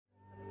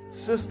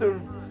Sister,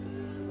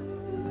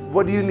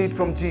 what do you need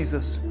from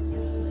Jesus?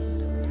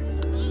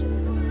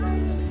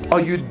 Are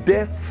you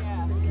deaf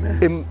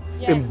in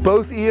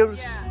both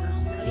ears?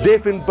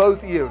 Deaf in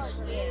both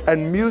ears.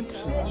 And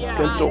mute?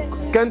 Can't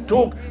talk. Can't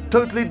talk.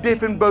 Totally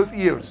deaf in both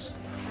ears.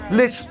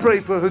 Let's pray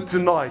for her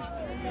tonight.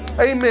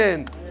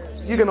 Amen.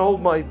 You can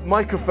hold my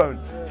microphone.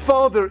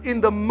 Father,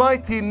 in the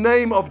mighty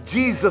name of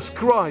Jesus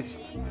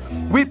Christ,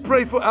 we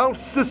pray for our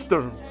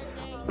sister.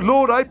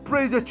 Lord, I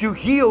pray that you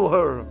heal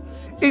her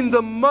in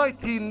the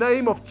mighty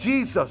name of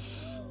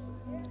Jesus.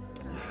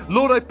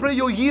 Lord, I pray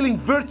your healing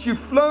virtue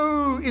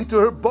flow into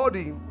her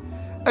body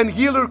and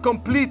heal her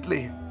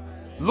completely.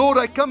 Lord,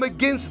 I come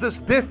against this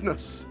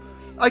deafness.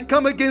 I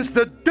come against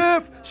the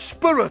deaf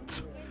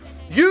spirit.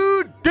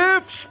 You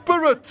deaf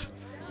spirit,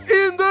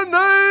 in the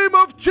name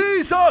of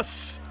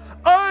Jesus,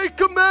 I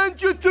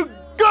command you to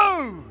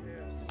go.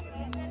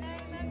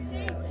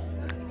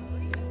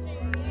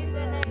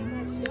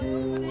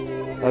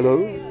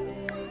 Hello?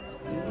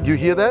 You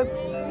hear that?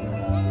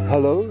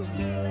 Hello?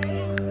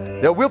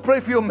 Yeah, we'll pray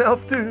for your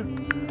mouth too.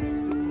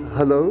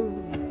 Hello?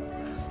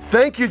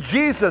 Thank you,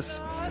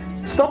 Jesus.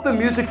 Stop the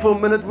music for a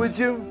minute, would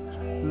you?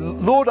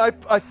 Lord, I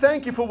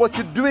thank you for what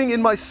you're doing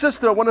in my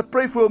sister. I want to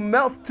pray for her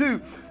mouth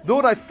too.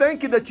 Lord, I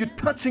thank you that you're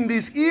touching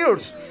these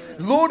ears.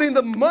 Lord, in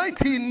the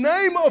mighty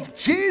name of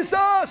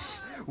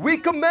Jesus, we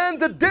command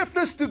the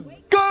deafness to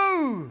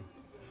go.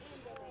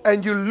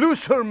 And you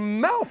loose her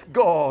mouth,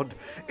 God.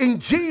 In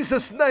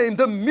Jesus' name,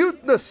 the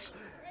muteness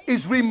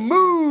is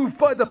removed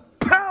by the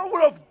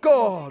power of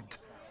God.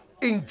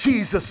 In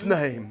Jesus'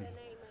 name.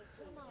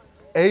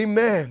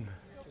 Amen.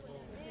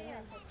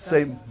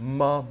 Say,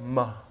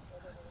 Mama.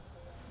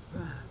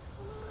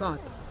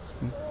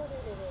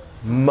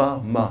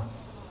 Mama.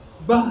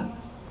 Ba.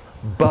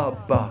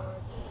 Baba.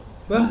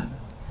 Ba.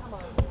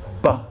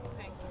 Ba.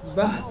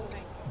 Ba.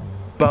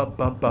 Ba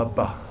ba ba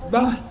ba.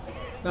 Ba.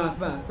 Ba.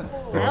 Ba.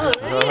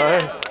 All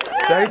right.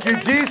 Thank you,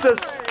 Jesus.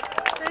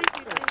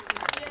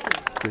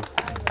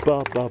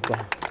 Ba ba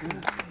ba.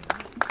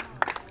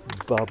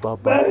 Ba ba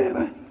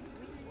ba.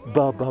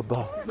 Ba ba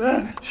ba.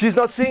 She's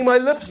not seeing my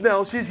lips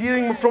now. She's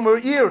hearing from her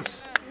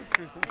ears.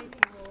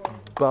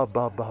 Ba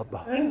ba ba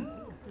ba.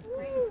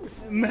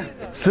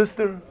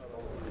 Sister,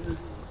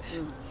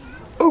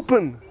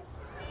 open.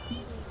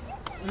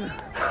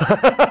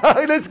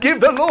 Let's give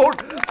the Lord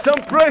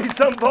some praise,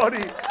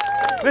 somebody.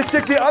 Let's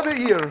check the other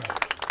ear.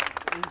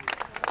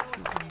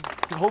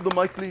 Hold the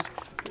mic, please.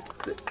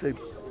 Say,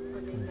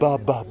 ba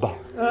ba ba.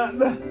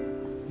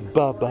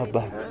 Ba ba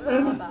ba.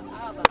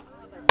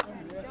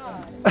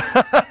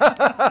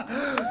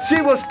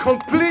 She was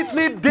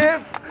completely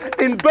deaf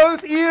in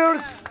both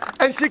ears,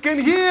 and she can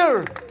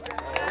hear.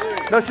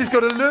 Now she's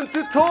got to learn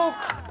to talk.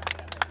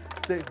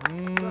 Say,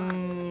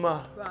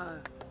 ma.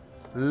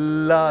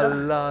 La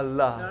la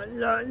la.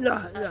 La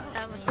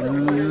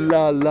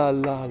la la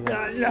la.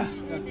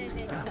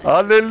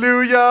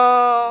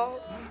 Hallelujah.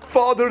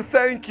 Father,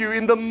 thank you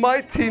in the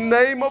mighty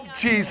name of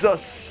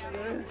Jesus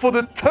for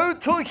the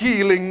total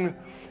healing.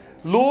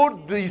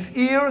 Lord, these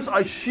ears,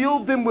 I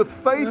shield them with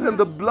faith and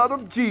the blood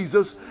of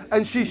Jesus,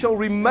 and she shall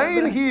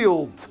remain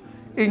healed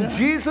in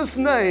Jesus'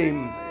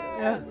 name.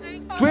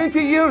 20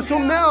 years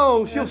from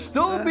now, she'll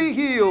still be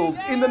healed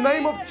in the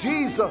name of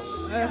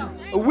Jesus.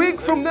 A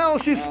week from now,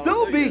 she'll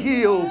still be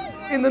healed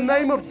in the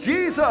name of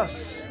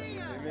Jesus.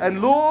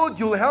 And Lord,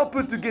 you'll help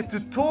her to get to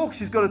talk.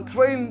 She's got to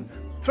train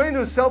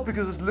herself,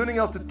 because it's learning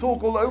how to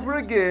talk all over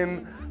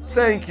again.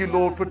 Thank you,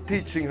 Lord, for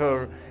teaching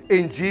her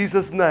in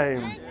Jesus'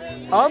 name.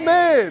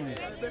 Amen.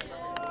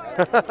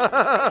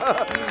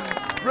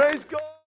 Praise God.